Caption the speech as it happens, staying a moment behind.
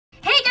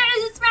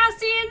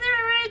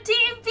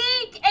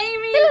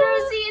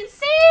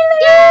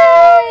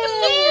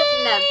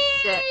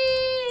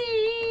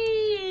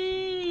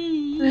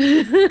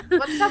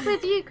What's up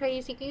with you,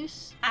 crazy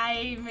goose?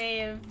 I may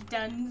have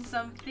done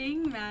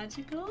something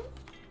magical.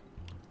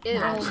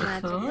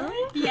 Magical?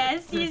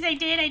 Yes, I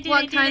did.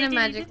 What kind of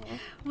magical?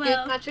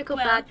 Good magic or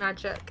bad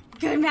magic?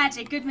 Good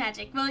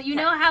magic. Well, you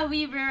know how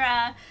we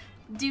were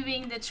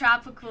doing the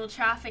tropical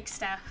traffic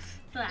stuff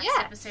the last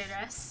episode,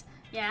 Russ?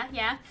 Yeah.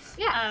 Yes.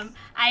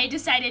 I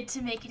decided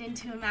to make it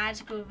into a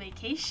magical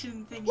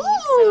vacation thingy.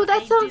 Ooh, so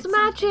that I sounds did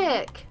something.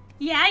 magic.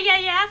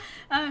 Yeah.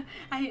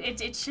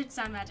 It should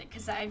sound magic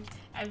because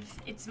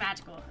it's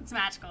magical. It's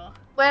magical.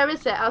 Where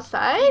is it?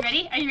 Outside?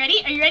 Are you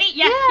ready?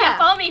 Yeah.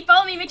 Follow me.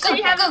 Make sure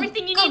you have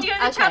everything you need to go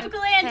to the tropical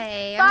land.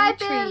 Hey, Bye,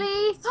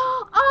 Billy.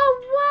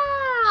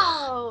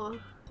 Oh wow!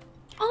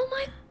 Oh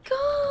my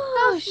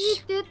Oh, gosh! you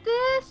did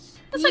this?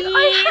 It's like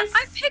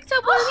I picked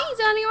up one of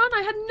these earlier on.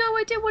 I had no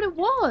idea what it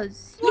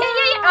was. Yeah.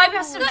 I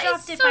must have That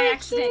dropped is it by so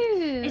accident.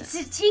 cute. It's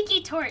a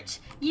tiki torch.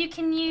 You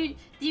can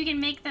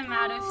make them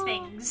out of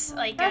things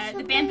like that's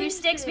the bamboo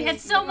sticks. We had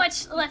amazing. so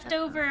much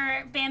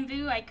leftover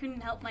bamboo, I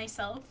couldn't help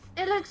myself.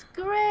 It looks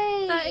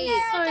great. That is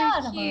so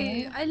adorable.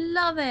 cute. I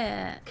love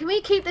it. Can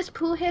we keep this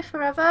pool here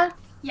forever?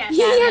 Yes.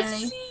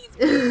 Yes,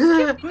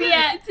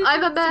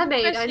 I'm a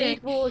mermaid. I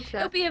need water.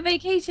 It'll be a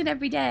vacation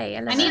every day.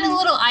 I need a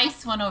little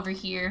ice one over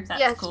here. If that's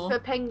yes, cool. for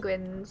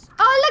penguins.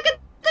 Oh, look at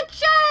the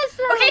chairs!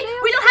 Okay,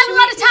 we don't have a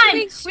lot of time.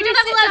 We don't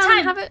have a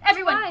lot of time.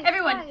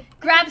 Everyone,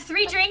 grab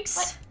 3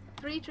 drinks.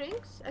 3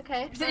 drinks?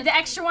 Okay. The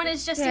extra one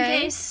is just in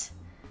case.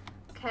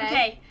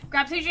 Okay,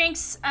 grab 3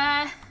 drinks.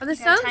 The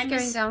sun's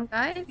going down,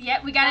 guys.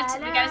 Yeah, we gotta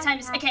time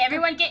this. Okay,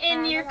 everyone get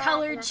in your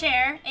colored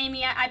chair.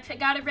 Amy, I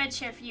got a red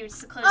chair for you.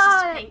 It's the closest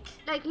to pink.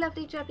 Like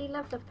lovely jubbly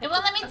love. It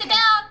won't let me sit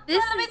down.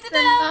 This is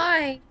the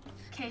night.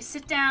 Okay,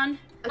 sit down.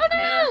 Okay. Oh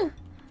no!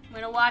 I'm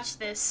gonna watch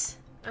this.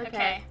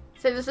 Okay.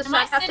 So does the Am sun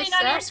I have to sitting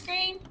on your set?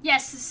 screen?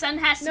 Yes, the sun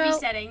has to be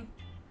setting.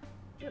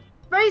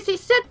 Rosie,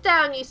 sit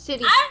down, you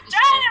silly. I'm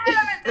trying to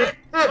remember.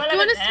 Do you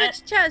want to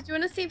switch chairs? Do you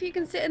want to see if you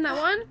can sit in that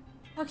one?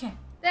 Okay.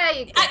 There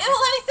you go. It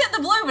won't let me sit in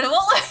the blue, but it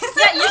won't let me sit.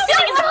 Yeah, you're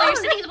sitting in the blue. You're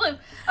sitting in the blue.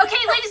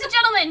 Okay, ladies and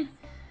gentlemen,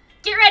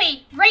 get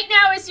ready. Right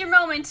now is your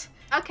moment.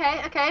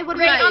 Okay. What do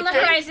Right we on the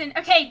horizon.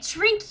 Okay,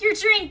 drink your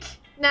drink.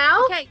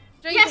 Now? Okay,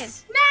 drinking.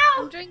 Yes,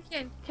 now. I'm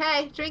drinking. Okay,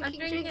 I'm drinking.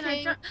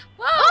 drinking.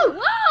 Whoa! Oh!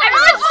 Whoa!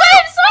 Everyone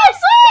swim!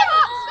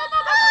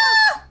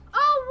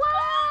 Oh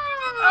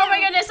wow! Oh my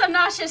goodness, I'm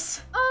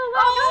nauseous. Oh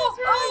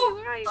wow!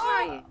 Where are you?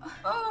 Wow,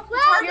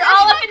 You're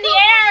all up in the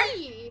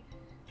air.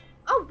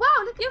 Oh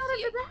wow! Look at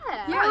that over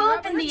there. You're all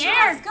up in the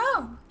air. Let's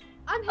go.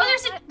 I'm Oh,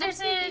 here. there's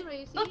I see a you,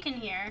 Rosie. book in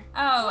here.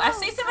 Oh, I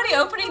see somebody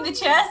opening the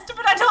chest,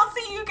 but I don't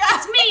see you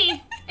guys.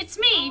 It's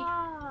me.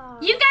 Ah.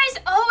 You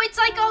guys, it's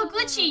like all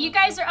glitchy. You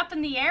guys are up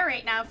in the air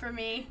right now for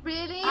me.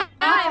 Really?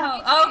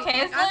 Oh, okay,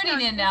 it's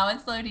loading in now.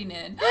 It's loading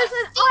in. There's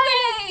an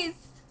Stingrays!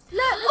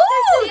 Look,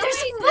 Ooh,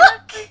 there's a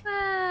book.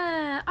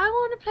 I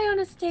want to play on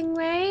a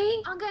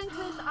stingray. I'm going to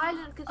this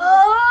island because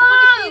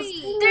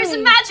Oh, there's a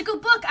magical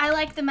book. I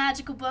like the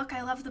magical book.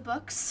 I love the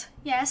books.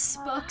 Yes,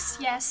 books,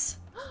 yes.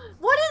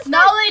 What is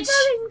Knowledge.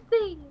 that glowing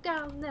thing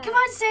down there? Come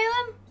on,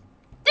 Salem.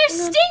 There's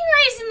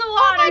stingrays in the Oh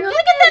water. my Look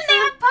at them. They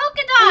have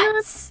polka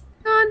dots.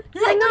 Hang on.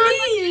 Like Hang on.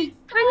 me.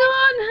 Hang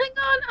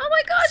on. Oh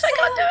my gosh, I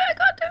can't do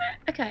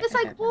it. Okay. There's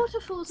okay. like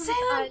waterfalls on this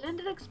Salem. island.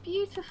 It looks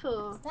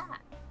beautiful. What's that?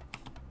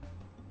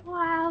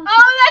 Wow.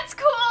 Oh, that's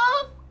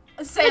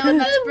cool. Salem,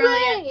 that's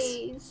brilliant.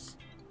 Rays.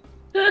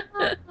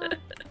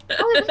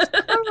 Oh, it looks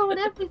coral and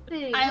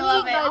everything. I You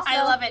love it. guys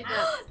I love it.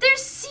 it.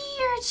 There's sea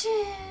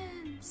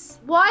urchins.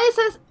 Why is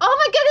this? Oh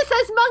my goodness,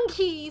 there's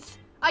monkeys.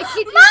 I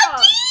kid you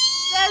not.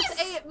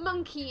 There's a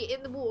monkey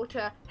in the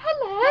water.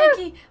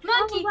 Hello.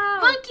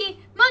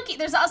 Monkey.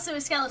 There's also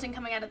a skeleton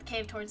coming out of the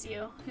cave towards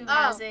you. Who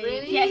has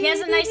really? Yeah, he has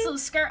a nice little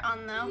skirt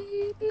on though.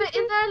 But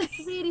in there looks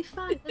really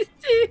fun. Is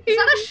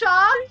that a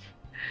shark?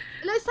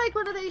 It looks like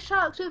one of those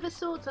sharks with the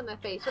swords on their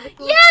face.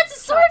 Yeah, it's a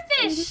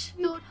swordfish.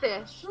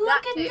 Swordfish. Look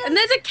That's at it. And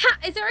there's a cat.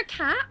 Is there a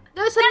cat?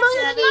 No, it's a That's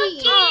monkey. a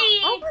monkey.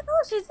 Oh my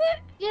gosh, is it?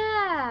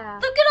 Yeah.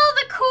 Look at all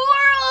the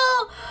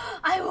coral.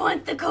 I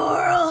want the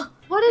coral.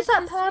 What is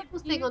that This is purple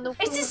thing on the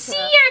water? It's a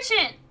sea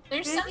urchin.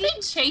 There's Really?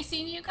 something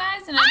chasing you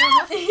guys, and I don't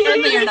know if it's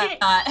friendly or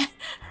not.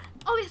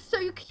 Oh, it's so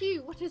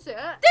cute. What is it?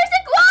 There's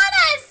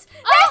iguanas.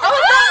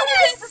 Oh,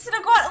 this is an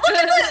iguana. Look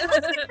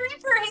at the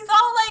creeper. He's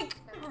all like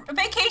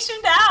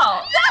vacationed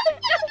out.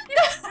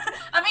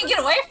 I mean, get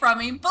away from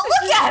him, but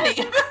look at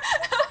him.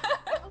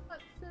 Oh,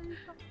 that's so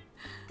fun.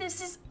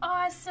 This is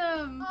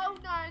awesome. Oh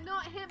no,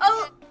 not him.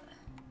 Oh. again.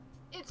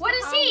 It's What the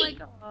is Oh he? my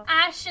god.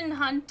 Ashen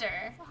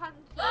Hunter.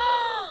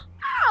 hunter.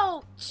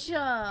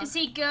 Ouch! Is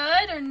he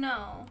good or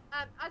no?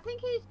 I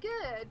think he's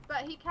good,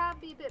 but he can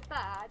be a bit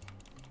bad.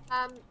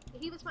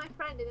 He was my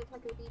friend in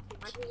Encyclopedia.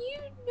 Can you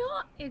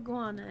not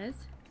iguanas?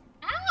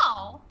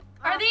 Ow.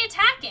 Are they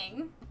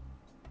attacking?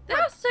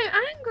 They're so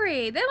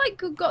angry. They're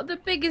like got the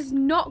biggest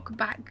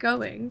knockback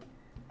going.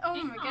 Oh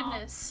my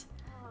goodness.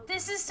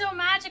 This is so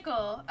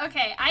magical.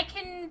 Okay, I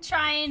can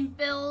try and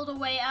build a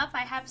way up. I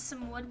have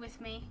some wood with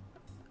me.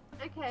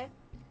 Okay.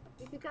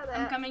 You could go there.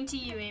 I'm coming to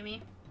you,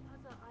 Amy.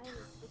 Other island.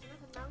 There's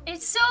another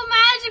It's so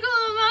magical,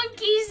 the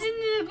monkeys and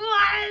the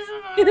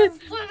iguanas.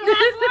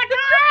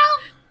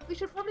 We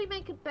should probably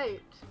make a boat.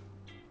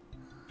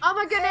 Oh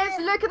my goodness,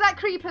 look at that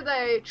creeper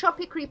though.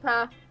 Choppy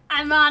creeper.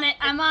 I'm on it,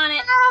 I'm on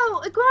it.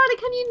 Ow, Iguana,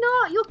 can you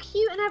not? You're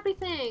cute and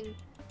everything.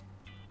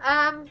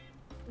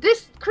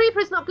 This creeper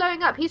is not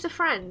blowing up. He's a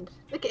friend.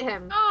 Look at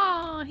him.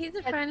 Oh, he's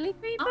a friendly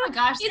creeper. Oh my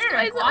gosh, He's there got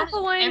are his little iguanas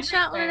Hawaiian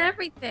shuttle and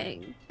everywhere.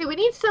 everything. Okay, we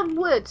need some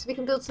wood so we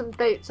can build some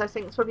boats. I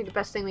think it's probably the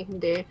best thing we can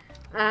do.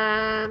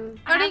 Why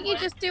don't you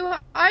just do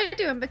what I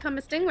do and become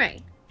a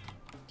stingray?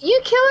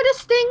 You killed a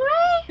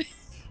stingray?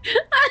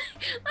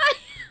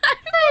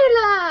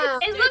 Sailor!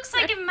 It looks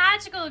like a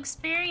magical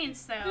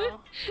experience, though.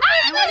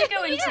 I want to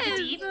go into the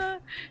deep.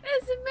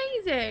 It's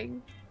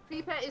amazing.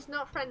 Creeper is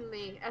not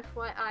friendly,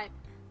 FYI.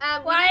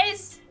 Why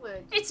is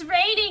wood? it's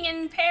raining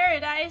in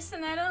paradise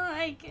and I don't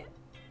like it?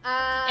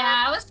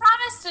 Yeah, I was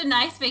promised a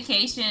nice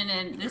vacation,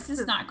 and this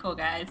is not cool,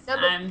 guys.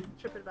 I'm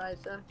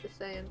TripAdvisor, just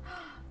saying.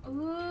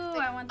 Ooh,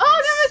 I want Oh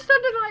this. no, it's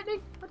thunder and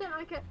lightning! I don't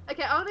like it.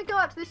 Okay, I'm gonna go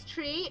up to this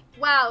tree.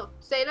 Wow,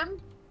 Salem.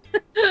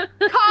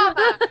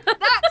 Karma!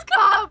 That's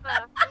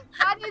karma!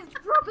 That is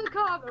proper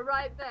karma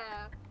right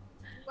there.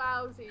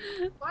 Wowsy.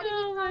 Why did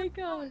Oh my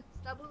god.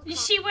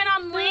 She went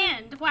on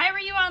land. Why were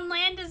you on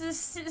land as a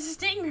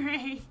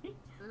stingray?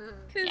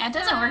 yeah, it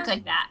doesn't work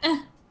like that.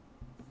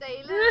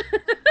 Sailor,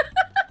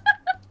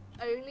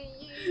 only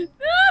you.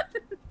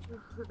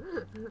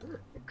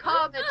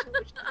 Karma.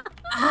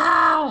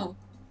 Ow!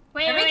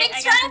 Wait, Everything's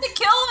I got trying this.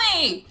 to kill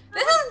me!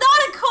 This is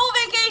not a cool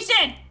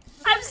vacation!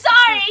 I'm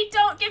sorry.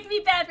 Don't give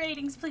me bad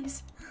ratings,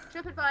 please.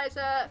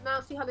 TripAdvisor,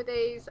 Mousie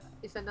Holidays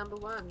is a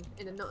 #1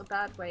 in a not a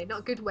bad way, not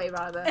a good way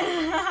rather.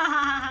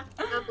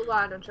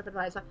 #1 on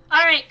TripAdvisor.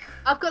 All right.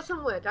 I've got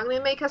some wood. I'm going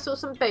to make us all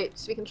some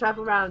boats so we can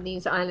travel around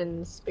these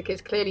islands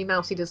because clearly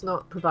Mousie does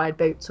not provide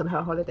boats on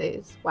her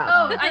holidays.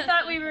 Wow. Oh, I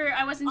thought we were.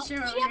 I wasn't sure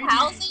Do what you we have were doing.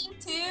 housing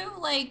too?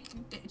 Like,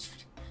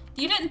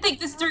 you didn't think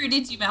this through,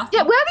 did you, Mouse?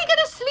 Yeah, where are we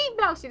going to sleep,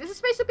 Mousie? This is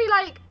supposed to be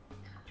like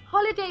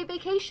holiday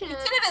vacation. You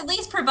could have at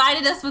least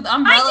provided us with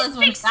umbrellas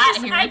when we got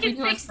here. I if we can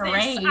knew it fix was this. for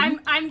rain.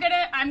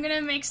 I'm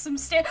gonna make some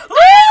stairs. Woo!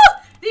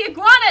 The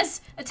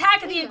iguanas!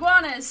 Attack of the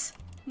iguanas!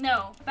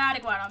 No, bad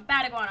iguana.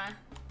 Bad iguana.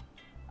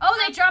 Oh,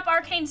 they drop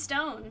arcane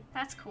stone.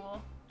 That's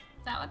cool.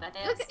 Is that what that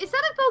is? Look, is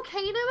that a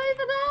volcano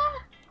over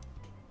there?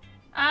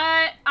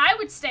 I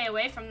would stay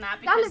away from that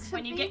because looks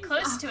when you get amazing.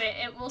 close to it,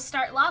 it will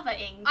start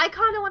lava-ing. I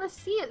kind of want to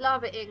see it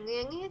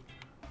lava-ing,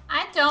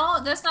 I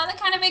don't. That's not the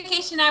kind of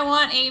vacation I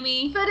want,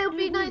 Amy. but it'll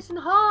be nice and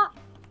hot.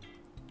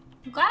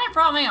 I'm glad I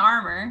brought my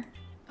armor.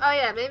 Oh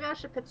yeah, maybe I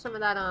should put some of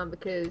that on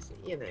because,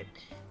 you know.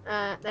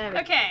 There we go.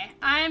 Okay,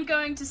 I'm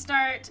going to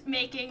start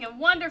making a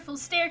wonderful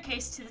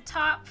staircase to the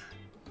top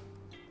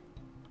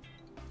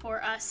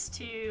for us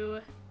to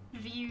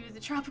view the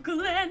tropical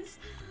lands.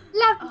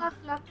 Love.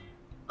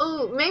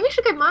 Oh, maybe we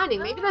should go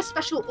mining. Maybe there's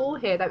special ore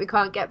here that we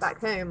can't get back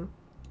home.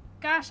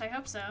 Gosh, I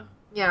hope so.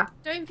 Yeah.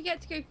 Don't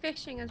forget to go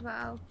fishing as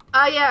well.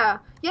 Oh yeah.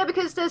 Yeah,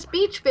 because there's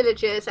beach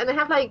villages and they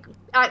have like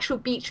actual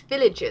beach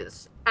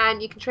villages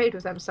and you can trade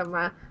with them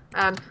somewhere.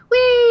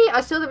 Whee!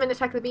 I saw them in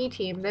Attack of the Bee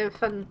Team. They were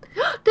fun.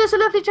 There's a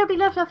lovely jubbly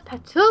love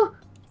petal.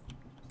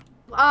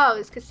 Oh,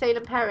 it's because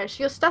Salem Parish.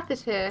 Your stuff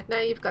is here. No,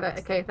 you've got it.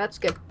 Okay, that's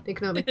good.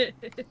 Ignore me.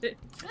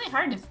 It's really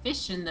hard to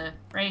fish in the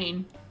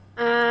rain.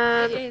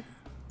 It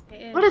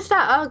is. What is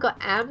that? Oh, I got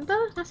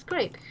amber? That's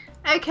great.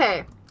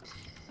 Okay.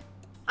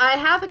 I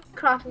have a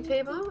crafting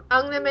table.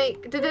 I'm gonna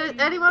make... Did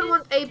anyone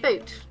want a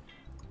boat?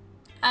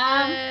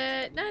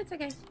 No, it's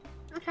okay.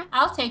 Okay.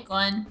 I'll take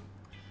one.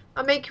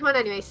 I'll make you one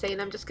anyway,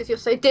 Salem, just because you're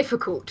so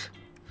difficult.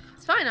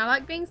 It's fine. I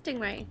like being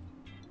stingray.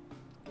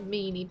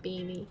 Meanie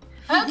beanie.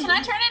 Oh, can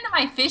I turn into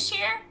my fish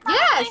here?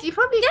 Yes, you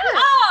probably could.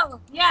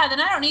 Oh, yeah,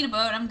 then I don't need a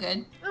boat. I'm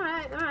good.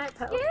 Alright,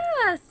 Petal.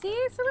 Yeah,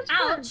 see? So much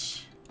fun.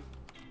 Ouch.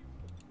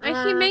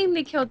 I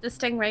humanely killed the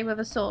stingray with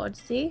a sword,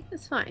 see?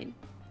 It's fine.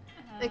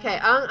 Okay,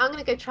 I'm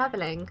gonna go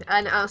traveling,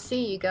 and I'll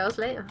see you girls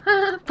later.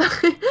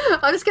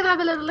 I'm just gonna have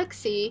a little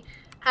look-see,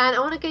 and I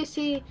want to go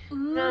see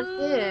around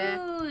here.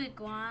 Ooh,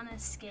 iguana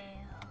scale.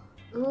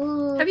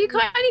 Ooh. Have you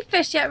caught any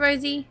fish yet,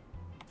 Rosie?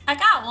 I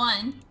got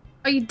one.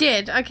 Oh, you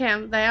did?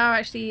 Okay, they are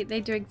actually,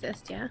 they do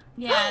exist, yeah?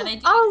 Yeah, they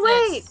do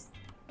Oh, exist.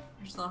 They're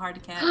just a little hard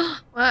to catch.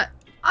 What?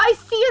 I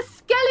see a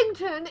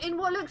skeleton in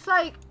what looks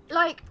like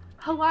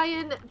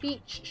Hawaiian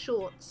beach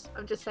shorts.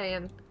 I'm just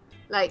saying.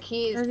 Like,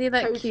 he's Is he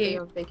that totally cute?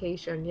 on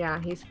vacation.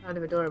 Yeah, he's kind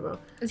of adorable.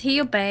 Is he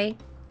your bae?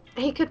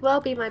 He could well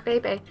be my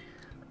baby.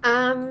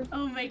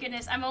 Oh my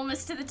goodness, I'm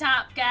almost to the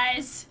top,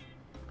 guys.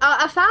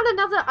 I found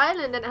another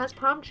island and it has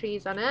palm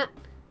trees on it.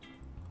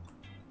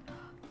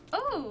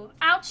 Oh,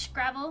 ouch,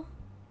 gravel.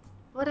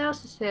 What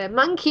else is here?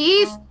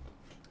 Monkeys!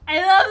 I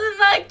love the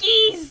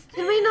monkeys.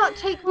 Can we not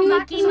take one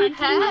back Monkey, as a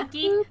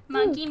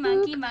monkey,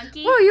 pet?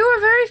 monkey. Whoa, you're a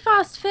very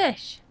fast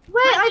fish.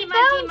 Wait, Monkey,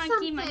 I found monkey,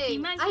 something! monkey,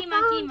 monkey, I monkey,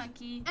 found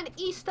monkey. an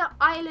Easter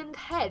Island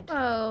head.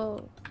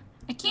 Oh.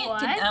 I can't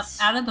get up What?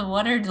 out of the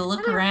water to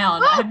look I know.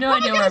 around. Oh, I have no oh my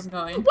idea where goodness. I'm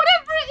going.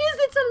 Whatever it is,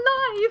 it's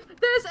alive!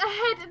 There's a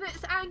head and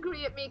it's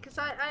angry at me because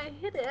I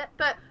hit it,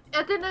 but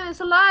I didn't know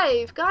it's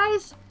alive.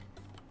 Guys,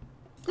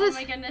 Oh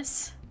my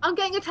goodness. I'm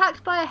getting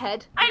attacked by a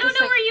head. I don't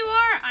know where you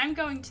are. I'm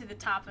going to the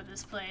top of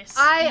this place.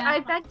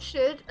 I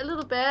ventured a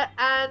little bit,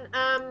 and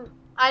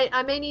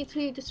I may need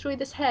to destroy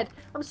this head.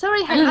 I'm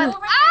sorry, head. Are you over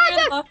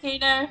near the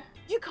volcano?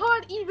 You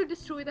can't even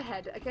destroy the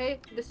head, okay?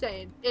 I'm just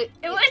saying. It's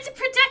a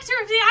protector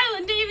of the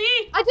island,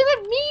 Davy! I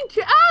didn't mean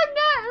to. Oh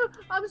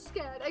no! I'm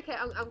scared. Okay,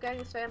 I'm going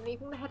this way. I'm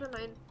leaving the head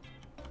alone.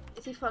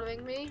 Is he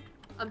following me?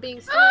 I'm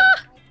being so.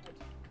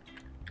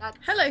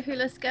 Hello,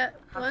 Hula Skirt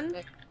one.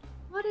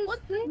 What is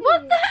this?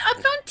 What the heck?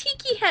 I found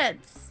tiki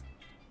heads.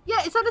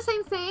 Yeah, is that the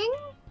same thing?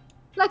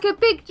 Like a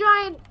big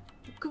giant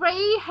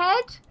grey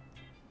head?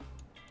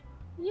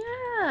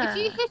 Yeah. If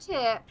you hit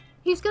it,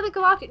 he's gonna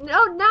go after.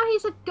 No, now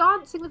he's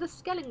dancing with a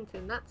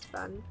skeleton. That's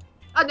fun.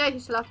 Oh no,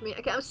 he's still after me.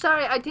 Okay, I'm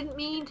sorry. I didn't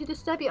mean to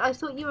disturb you. I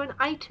thought you were an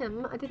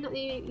item. I didn't know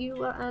you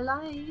were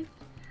alive.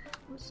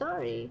 I'm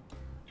sorry.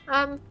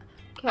 Okay.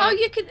 Oh,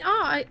 you can.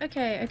 Oh,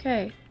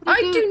 okay.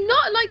 I do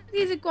not like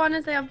these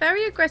iguanas. They are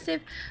very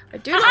aggressive. I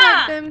do not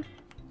like them.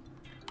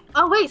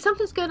 Oh wait,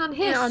 something's going on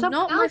here. They are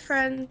not my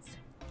friends.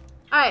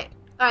 Alright,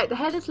 the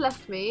head has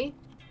left me.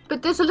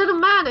 But there's a little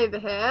man over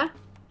here.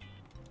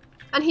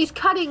 And he's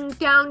cutting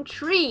down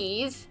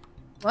trees.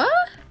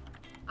 What?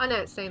 I know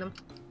it's saying them.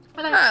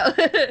 Hello. Oh.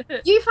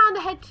 You found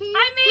the head too?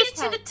 I made it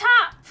to the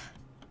top!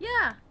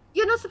 Yeah.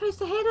 You're not supposed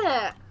to hit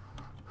it.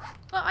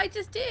 But I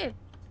just did.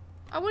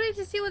 I wanted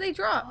to see what they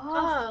drop.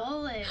 Oh,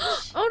 foliage.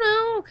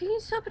 Oh no, can you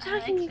stop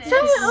attacking me? this.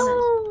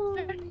 Oh.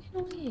 Very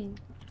annoying.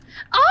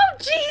 Oh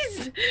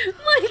jeez!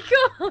 My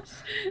gosh!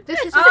 This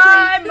is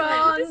I'm crazy.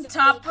 on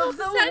top of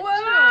the Central.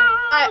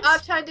 world!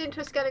 I've turned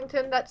into a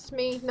skeleton. That's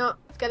me, not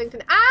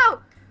skeleton.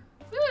 Ow!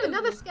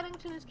 Another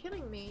skeleton is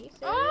killing me.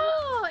 Serious?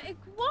 Oh,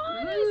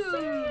 iguana! Ooh.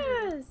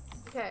 Serious.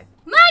 Okay.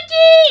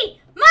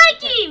 Monkey!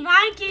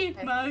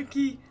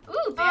 Monkey! Ooh,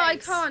 Oh, I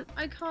berries. can't.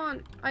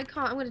 I'm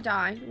gonna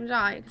die. 'cause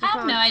I have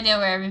can't. no idea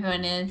where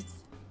everyone is.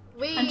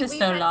 I'm just we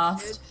so ventured.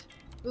 lost.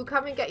 We'll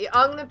come and get you.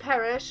 I'm gonna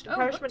perish. The Oh,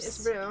 perishment whoops.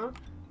 is real.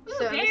 Ooh,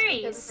 So I'm just gonna go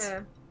berries. over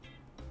here.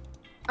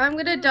 I'm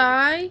gonna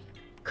die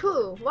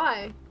Cool.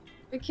 Why?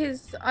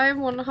 because I'm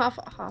one half.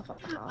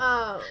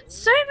 Oh,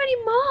 So many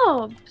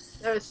mobs.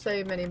 there are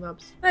so many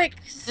mobs.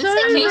 Like This so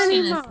many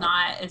vacation is mobs.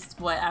 not is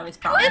what I was Ooh,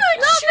 promised.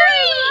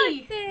 a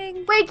tree!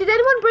 Thing. Wait, did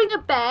anyone bring a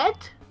bed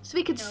so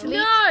we could No. sleep?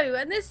 No,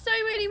 and there's so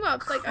many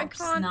mobs. Like I Course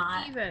can't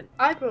not. even.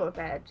 I brought a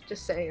bed.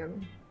 Just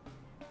saying.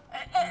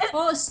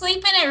 Well,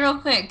 sleep in it real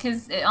quick,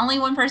 because only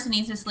one person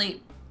needs to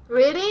sleep.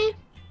 Really?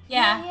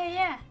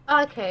 Yeah.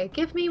 Okay,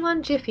 give me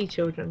one jiffy,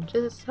 children.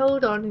 Just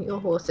hold on your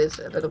horses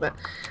a little bit.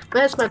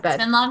 Where's my It's bed?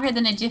 been longer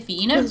than a jiffy.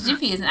 You know, a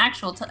jiffy is an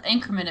actual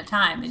increment of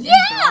time. It's Yeah!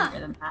 longer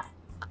than that.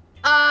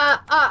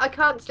 I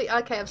can't sleep.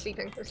 Okay, I'm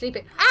sleeping. Ow,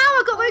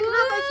 I got woken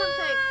up by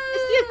something.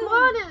 It's the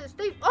iguanas.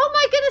 Oh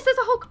my goodness, there's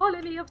a whole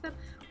colony of them.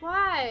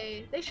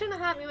 Why? They shouldn't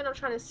have me when I'm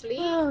trying to sleep.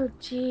 Oh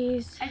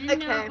jeez. I didn't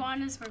know Okay.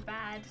 iguanas were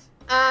bad.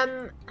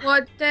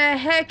 What the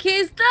heck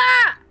is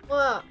that?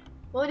 What?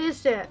 What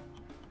is it?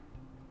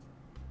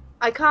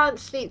 I can't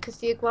sleep because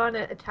the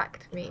iguana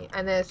attacked me,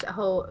 and there's a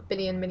whole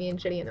billion, million,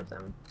 jillion of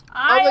them.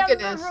 I my am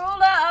goodness. the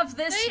ruler of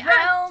this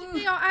realm.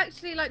 They are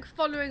actually like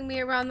following me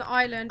around the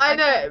island. I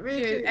know, can't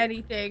me do too.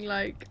 anything.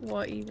 Like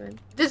what even?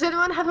 Does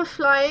anyone have a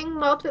flying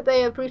mob that they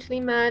have brutally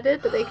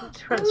murdered that they can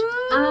transfer?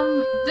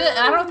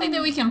 I don't think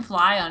that we can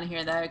fly on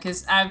here though,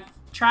 because I've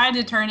tried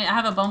to turn it. I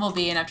have a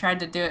bumblebee, and I've tried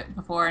to do it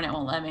before, and it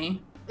won't let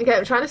me. Okay,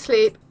 I'm trying to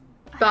sleep,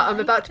 but I I'm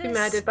like about to be this.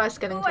 murdered by a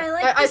skeleton. Ooh, I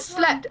like I this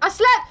slept! I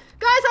slept!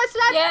 Guys, I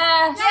slept!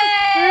 Yes.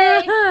 Yay!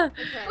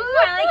 Okay. Ooh,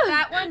 I like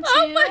that one too.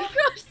 Oh my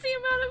gosh, the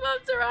amount of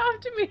mobs are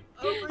after me.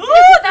 Oh my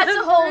Ooh, that's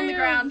a hole in the Weird.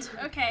 ground.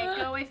 Okay,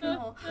 go away from the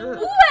hole. God.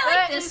 Ooh, I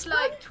like There this is one.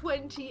 like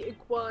 20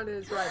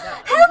 iguanas right now.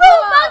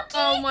 Hello, monkey.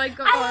 Oh my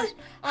gosh.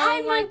 Hi,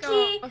 Oh my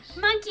monkey. gosh.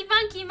 Monkey.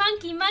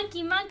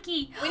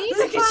 We need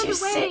Look to at find you a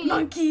sit, way.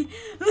 monkey.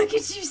 Look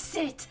at you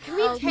sit. Can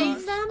we Oh tame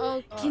gosh. them?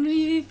 Oh gosh. Can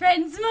we be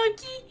friends,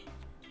 monkey?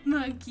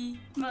 Monkey.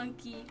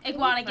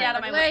 Iguana, get out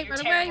of my way. You're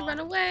Run terrible. away, run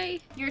away.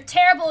 You're a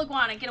terrible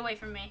iguana. Get away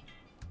from me.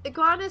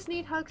 Iguanas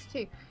need hugs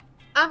too.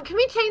 Can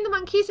we tame the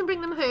monkeys and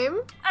bring them home?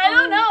 I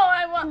don't Oh. know.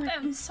 I want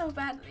them so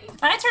badly.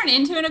 If I turn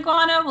into an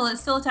iguana, will it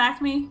still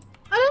attack me?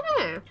 I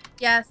don't know.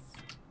 Yes.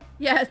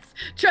 Yes.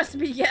 Trust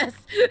me, yes.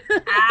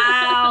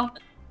 Ow!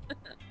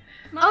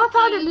 Oh, I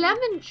found a Monkey.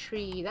 lemon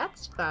tree.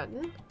 That's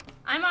fun.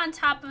 I'm on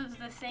top of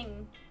the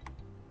thing.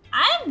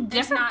 I'm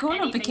There's never not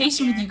going on anything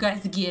vacation up with here. you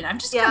guys again. I'm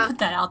just Yeah. gonna put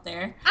that out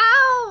there.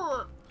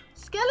 Ow!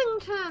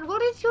 Skeleton,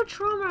 what is your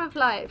trauma of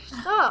life?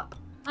 Stop.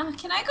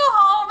 Can I go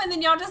home and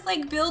then y'all just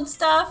like build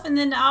stuff and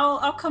then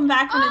I'll come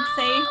back when it's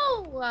safe?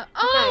 Oh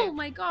Okay.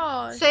 my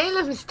gosh.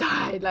 Salem's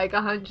died like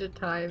 100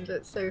 times.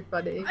 It's so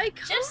funny. I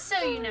can't Just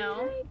so you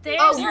know, there's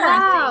Oh, nothing.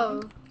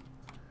 wow.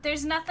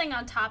 There's nothing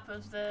on top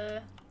of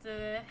the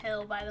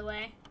hill, by the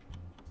way.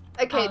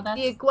 Okay, Oh, that's-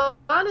 the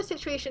iguana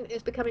situation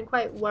is becoming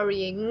quite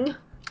worrying.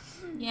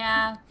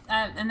 Yeah,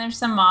 and there's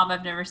some mob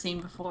I've never seen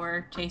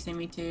before chasing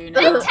me too.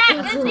 Oh. Now.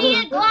 Attack of the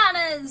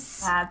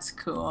iguanas! That's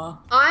cool.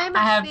 I'm I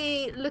have-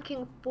 actually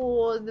looking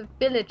for the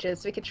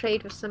villagers. We could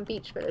trade with some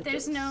beach villagers.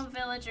 There's no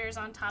villagers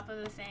on top of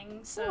the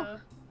thing, so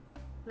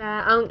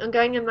I'm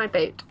going in my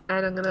boat,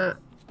 and I'm gonna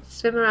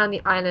swim around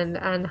the island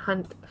and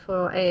hunt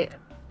for a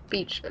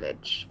beach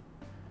village.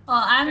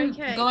 Well, I'm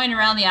Okay. going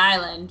around the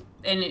island,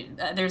 and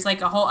there's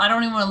like a whole. I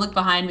don't even want to look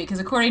behind me because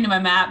according to my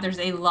map, there's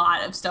a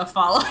lot of stuff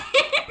following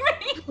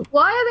me.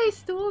 Why are they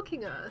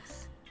stalking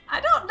us? I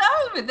don't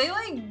know, but they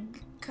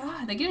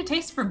God, they get a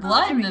taste for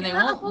blood here and we then they go.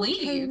 won't leave.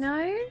 Okay,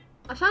 no.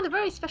 I found a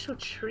very special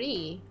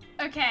tree.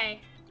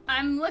 Okay,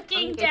 I'm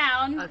looking Okay.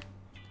 down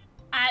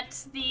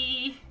at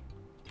the.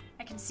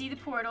 I can see the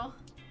portal.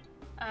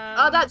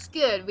 Oh, that's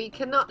good. We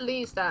cannot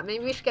lose that.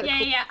 Maybe we should get a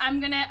Yeah. I'm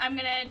gonna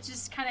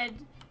just kind of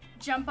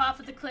jump off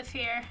of the cliff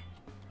here.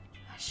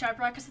 Sharp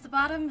rockets at the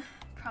bottom,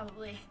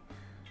 probably.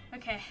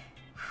 Okay,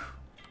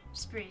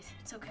 just breathe.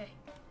 It's okay.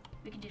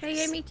 We can do Hey,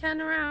 this. Amy,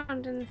 turn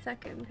around in a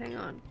second. Hang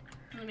on.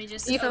 Let me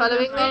just. You go following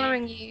that me? way.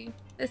 Following you.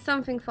 There's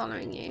something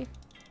following you.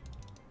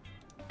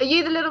 Are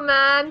you the little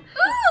man?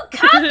 Ooh,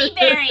 coffee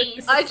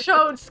berries. I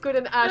trolled Squid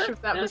and Ash with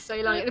that for so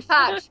long. In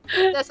fact,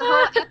 there's a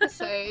whole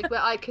episode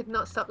where I could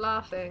not stop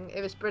laughing.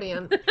 It was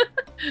brilliant.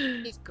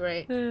 He's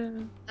great.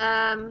 Okay.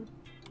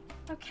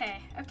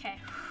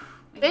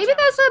 We can Maybe jump.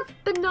 there's a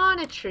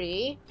banana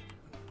tree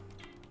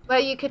where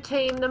you could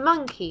tame the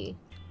monkey.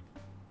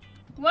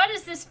 What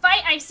is this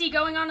fight I see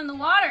going on in the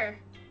water?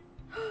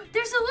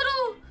 There's a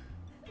little.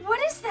 What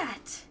is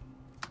that?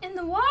 In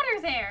the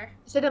water there.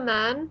 Is it a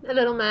man? A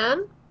little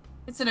man?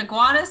 It's an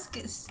iguana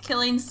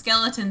killing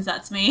skeletons.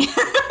 That's me.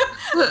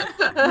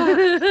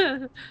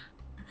 I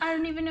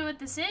don't even know what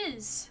this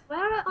is. Where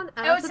on earth?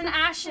 Oh, it's are an the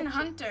ashen fishes?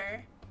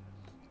 hunter.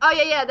 Oh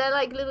yeah, they're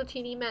like little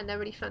teeny men. They're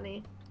really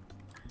funny.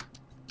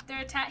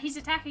 He's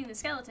attacking the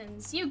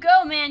skeletons. You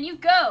go, man. You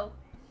go.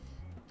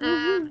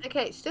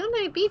 Okay, still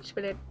no beach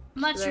village.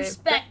 Much though,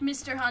 respect,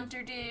 Mr.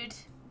 Hunter, dude.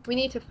 We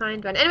need to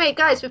find one. Anyway,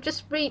 guys, we've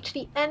just reached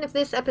the end of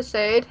this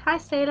episode. Hi,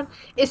 Salem.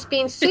 It's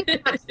been super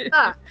much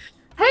fun.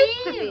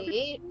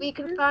 Hopefully, we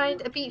can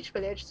find a beach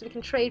village so we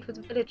can trade with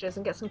the villagers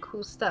and get some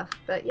cool stuff.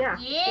 But yeah.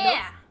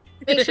 Yeah.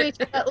 Make sure you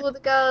check out all the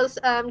girls'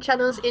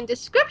 channels in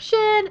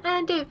description.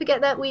 And don't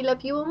forget that we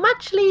love you all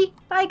muchly.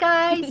 Bye,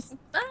 guys.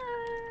 Bye.